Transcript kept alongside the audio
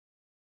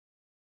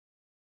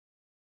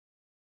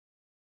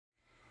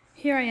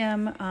Here I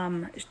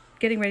am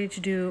getting ready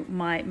to do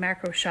my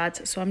macro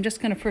shots. So I'm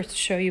just going to first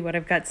show you what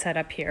I've got set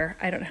up here.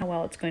 I don't know how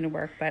well it's going to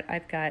work, but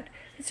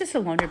it's just a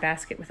laundry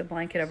basket with a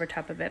blanket over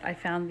top of it. I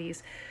found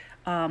these,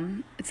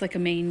 it's like a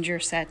manger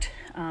set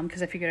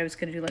because I figured I was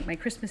going to do like my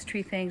Christmas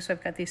tree thing. So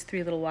I've got these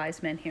 3 little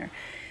wise men here.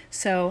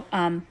 So,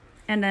 and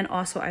then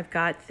also I've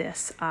got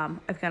this,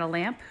 I've got a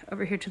lamp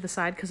over here to the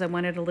side because I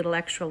wanted a little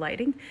extra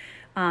lighting.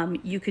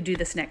 You could do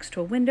this next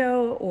to a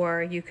window,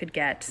 or you could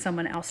get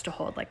someone else to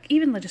hold, like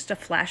even just a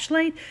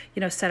flashlight,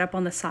 set up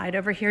on the side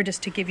over here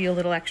just to give you a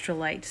little extra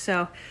light.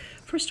 So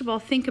first of all,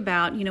 think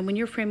about, when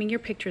you're framing your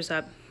pictures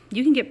up,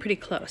 you can get pretty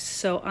close.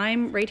 So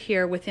I'm right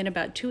here within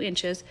about 2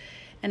 inches.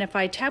 And if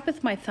I tap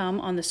with my thumb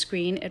on the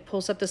screen, it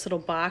pulls up this little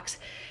box,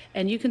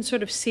 and you can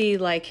sort of see,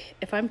 like,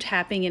 if I'm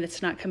tapping and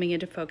it's not coming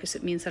into focus,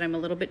 it means that I'm a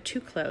little bit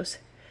too close.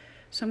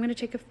 So I'm going to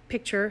take a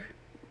picture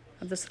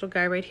of this little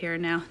guy right here.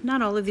 Now,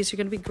 not all of these are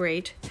going to be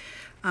great.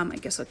 I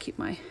guess I'll keep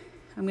I'm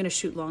going to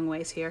shoot long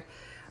ways here.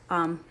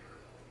 I'm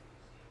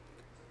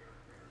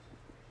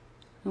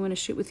going to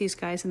shoot with these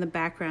guys in the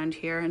background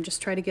here and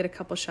just try to get a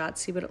couple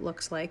shots, see what it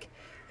looks like.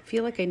 I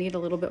feel like I need a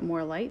little bit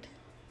more light.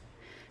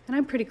 And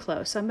I'm pretty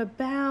close. I'm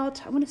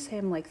about, I want to say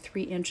I'm like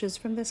 3 inches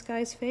from this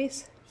guy's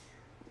face.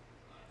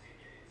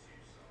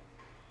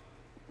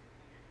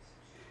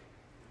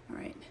 All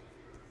right.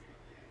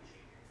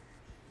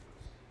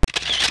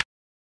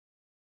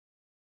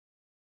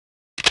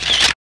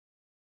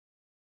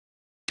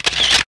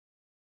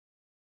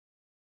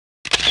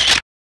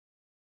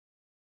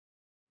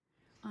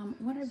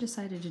 What I've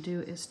decided to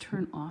do is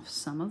turn off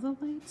some of the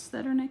lights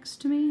that are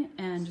next to me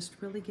and just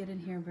really get in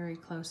here very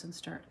close and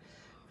start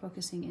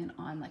focusing in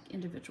on like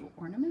individual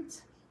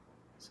ornaments.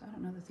 So I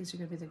don't know that these are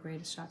going to be the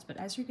greatest shots, but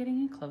as you're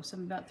getting in close,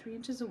 I'm about 3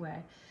 inches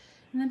away,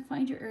 and then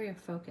find your area of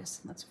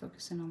focus. Let's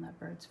focus in on that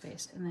bird's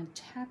face and then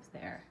tap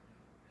there.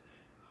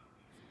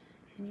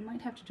 And you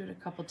might have to do it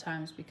a couple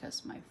times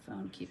because my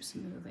phone keeps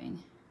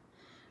moving.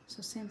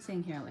 So same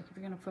thing here, like if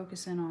you're going to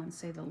focus in on,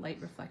 say, the light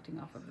reflecting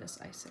off of this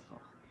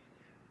icicle.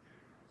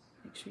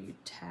 Make sure you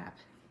tap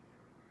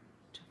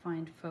to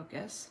find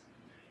focus.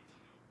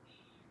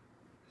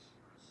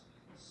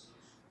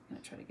 I'm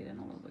going to try to get in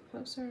a little bit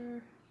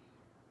closer.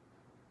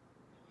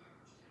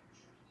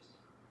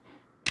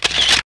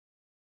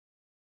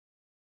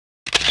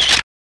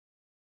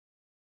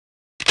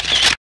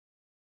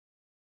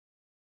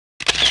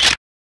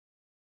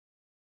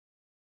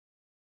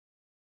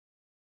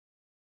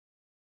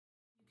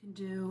 You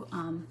can do,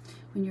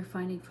 when you're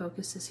finding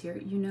focuses here,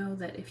 you know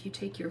that if you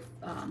take your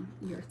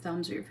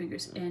thumbs or your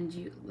fingers and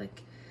you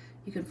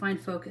can find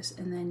focus,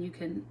 and then you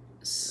can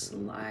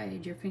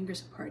slide your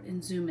fingers apart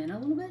and zoom in a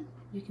little bit.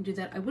 You can do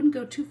that. I wouldn't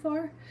go too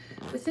far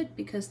with it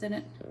because then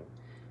it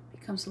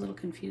becomes a little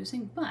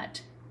confusing,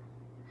 but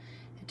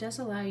it does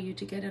allow you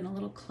to get in a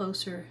little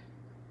closer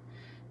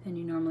than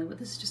you normally would.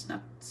 This is just an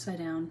upside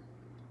down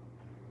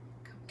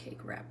cupcake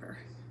wrapper.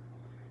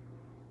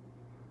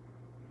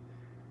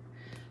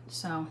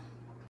 So,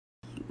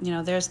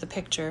 there's the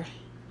picture.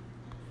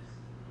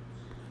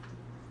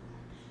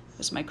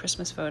 There's my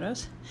Christmas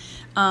photos.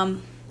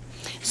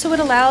 So it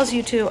allows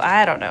you to,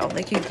 I don't know,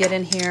 like you get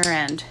in here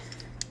and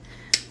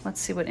let's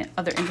see what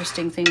other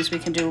interesting things we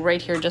can do right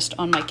here just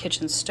on my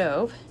kitchen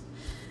stove.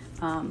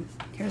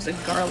 Here's a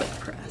garlic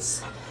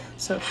press.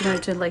 So if you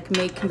wanted to like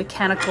make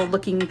mechanical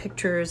looking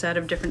pictures out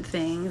of different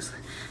things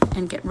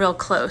and get real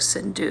close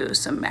and do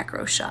some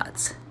macro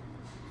shots.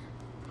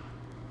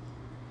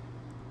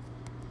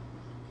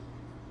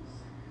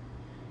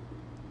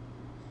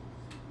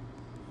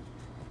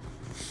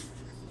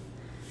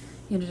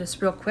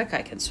 Just real quick,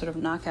 I can sort of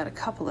knock out a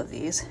couple of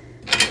these.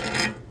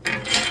 It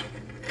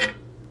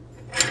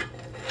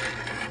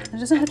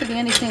doesn't have to be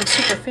anything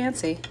super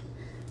fancy.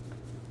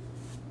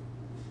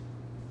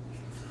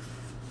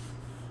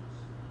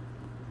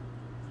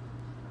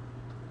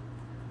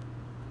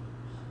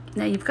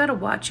 Now you've got to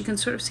watch. You can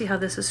sort of see how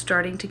this is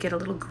starting to get a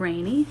little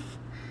grainy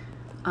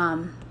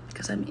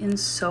because I'm in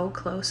so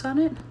close on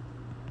it.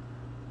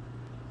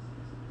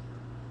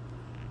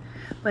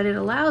 But it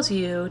allows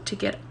you to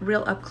get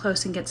real up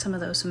close and get some of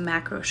those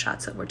macro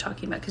shots that we're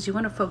talking about, because you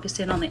want to focus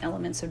in on the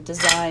elements of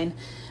design.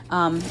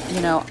 I'm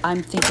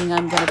thinking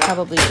I'm going to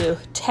probably do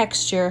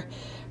texture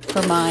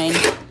for mine.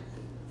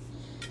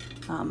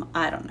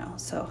 I don't know.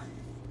 So,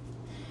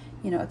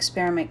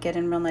 experiment, get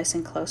in real nice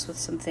and close with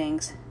some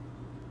things.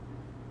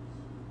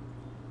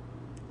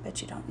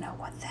 Bet you don't know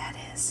what that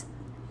is.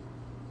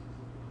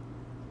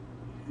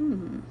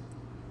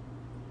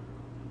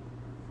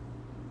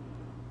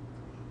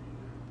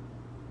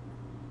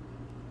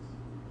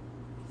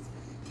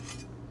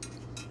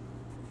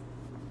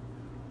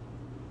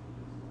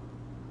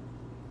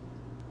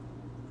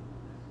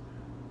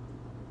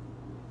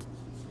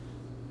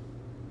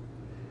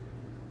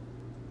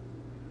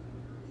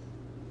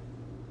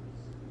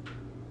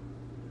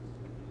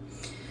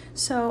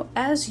 So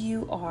as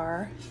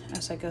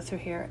I go through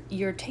here,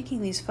 you're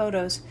taking these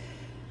photos,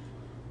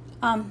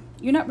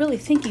 you're not really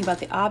thinking about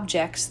the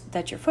objects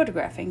that you're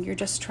photographing. You're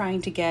just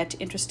trying to get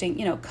interesting,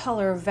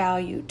 color,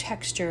 value,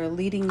 texture,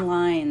 leading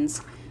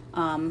lines,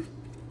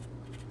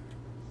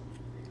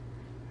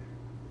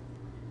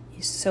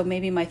 So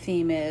maybe my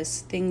theme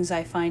is things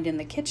I find in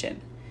the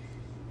kitchen.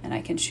 And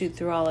I can shoot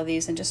through all of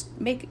these and just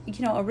make,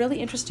 you know, a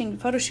really interesting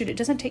photo shoot. It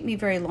doesn't take me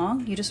very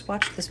long. You just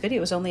watch this video. It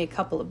was only a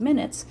couple of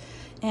minutes.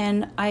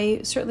 And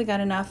I certainly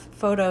got enough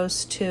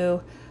photos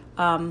to,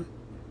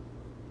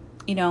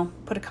 you know,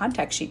 put a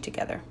contact sheet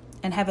together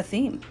and have a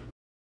theme.